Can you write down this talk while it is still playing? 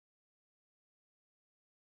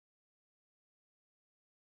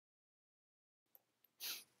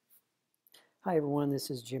Hi everyone,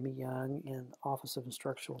 this is Jimmy Young in the Office of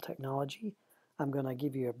Instructional Technology. I'm going to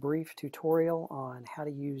give you a brief tutorial on how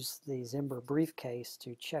to use the Zimbra Briefcase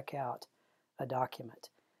to check out a document.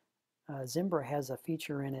 Zimbra has a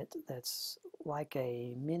feature in it that's like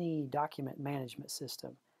a mini document management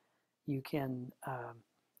system. You can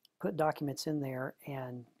put documents in there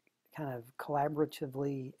and kind of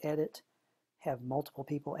collaboratively edit, have multiple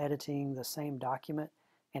people editing the same document,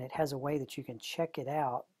 and it has a way that you can check it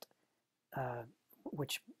out,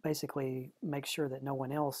 which basically makes sure that no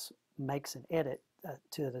one else makes an edit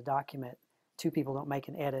to the document. Two people don't make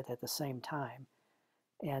an edit at the same time.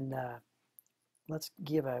 And let's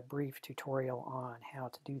give a brief tutorial on how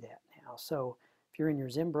to do that now. So if you're in your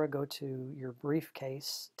Zimbra, go to your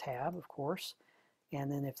Briefcase tab, of course, and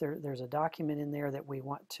then if there's a document in there that we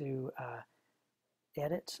want to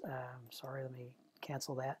edit, sorry, let me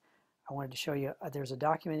cancel that. I wanted to show you, there's a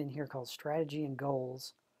document in here called Strategy and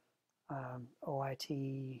Goals,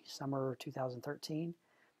 OIT Summer 2013.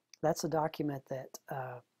 That's a document that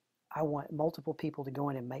I want multiple people to go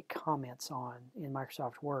in and make comments on in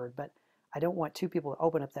Microsoft Word, but I don't want two people to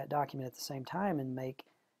open up that document at the same time and make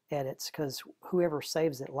edits, because whoever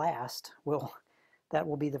saves it last that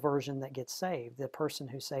will be the version that gets saved. The person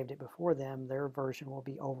who saved it before them, their version will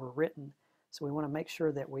be overwritten. So we want to make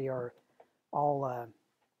sure that we are all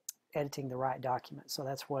editing the right document. So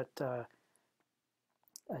that's what a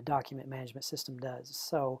document management system does.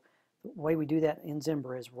 So the way we do that in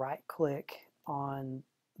Zimbra is right-click on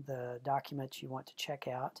the document you want to check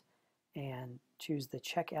out and choose the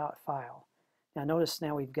checkout file. Now notice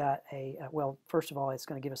now we've got well, first of all, it's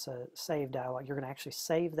going to give us a save dialog. You're going to actually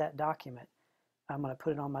save that document. I'm going to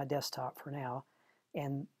put it on my desktop for now,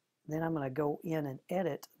 and then I'm going to go in and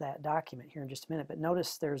edit that document here in just a minute. But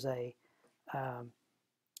notice there's a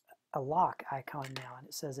lock icon now, and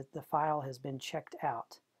it says that the file has been checked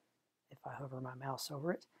out. If I hover my mouse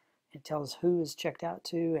over it, it tells who is checked out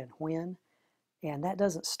to and when. And that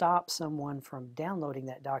doesn't stop someone from downloading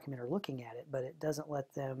that document or looking at it, but it doesn't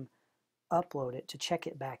let them upload it to check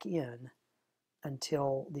it back in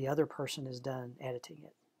until the other person is done editing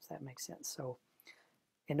it. Does that make sense? So,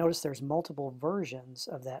 and notice there's multiple versions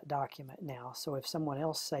of that document now. So if someone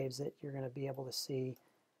else saves it, you're going to be able to see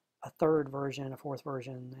a third version, a fourth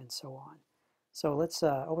version, and so on. So let's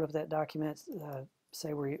open up that document.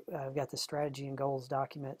 Say we've got the strategy and goals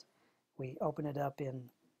document. We open it up in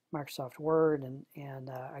Microsoft Word, and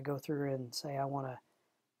I go through and say I want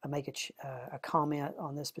to make a comment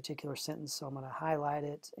on this particular sentence. So I'm going to highlight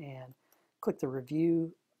it and click the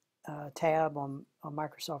review tab on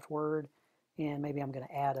Microsoft Word, and maybe I'm going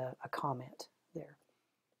to add a comment there.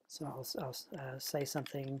 So I'll say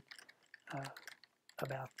something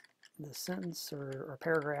about the sentence or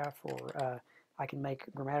paragraph, or I can make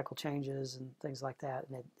grammatical changes and things like that,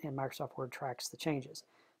 and Microsoft Word tracks the changes.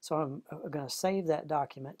 So I'm going to save that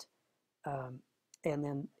document, and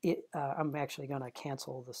then I'm actually going to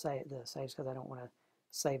cancel the saves because I don't want to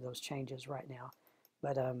save those changes right now.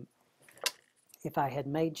 But if I had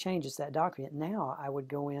made changes to that document, now I would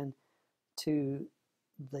go in to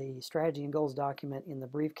the strategy and goals document in the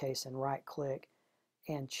briefcase and right-click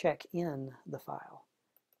and check in the file.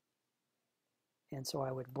 And so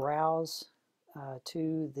I would browse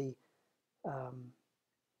to the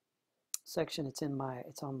section it's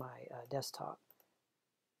on my desktop,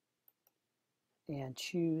 and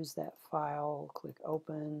choose that file, click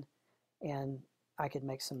open, and I could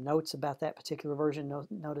make some notes about that particular version.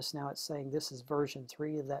 Notice now it's saying this is version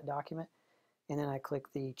 3 of that document, and then I click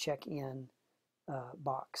the check in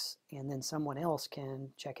box, and then someone else can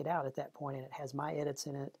check it out at that point, and it has my edits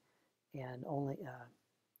in it and only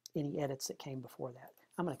any edits that came before that.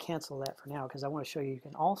 I'm going to cancel that for now because I want to show you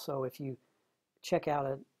can also, if you check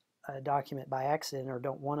out a document by accident or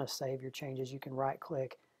don't want to save your changes, you can right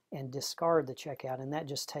click and discard the checkout, and that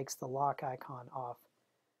just takes the lock icon off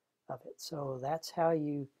of it. So that's how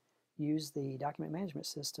you use the document management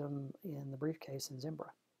system in the briefcase in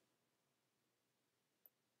Zimbra.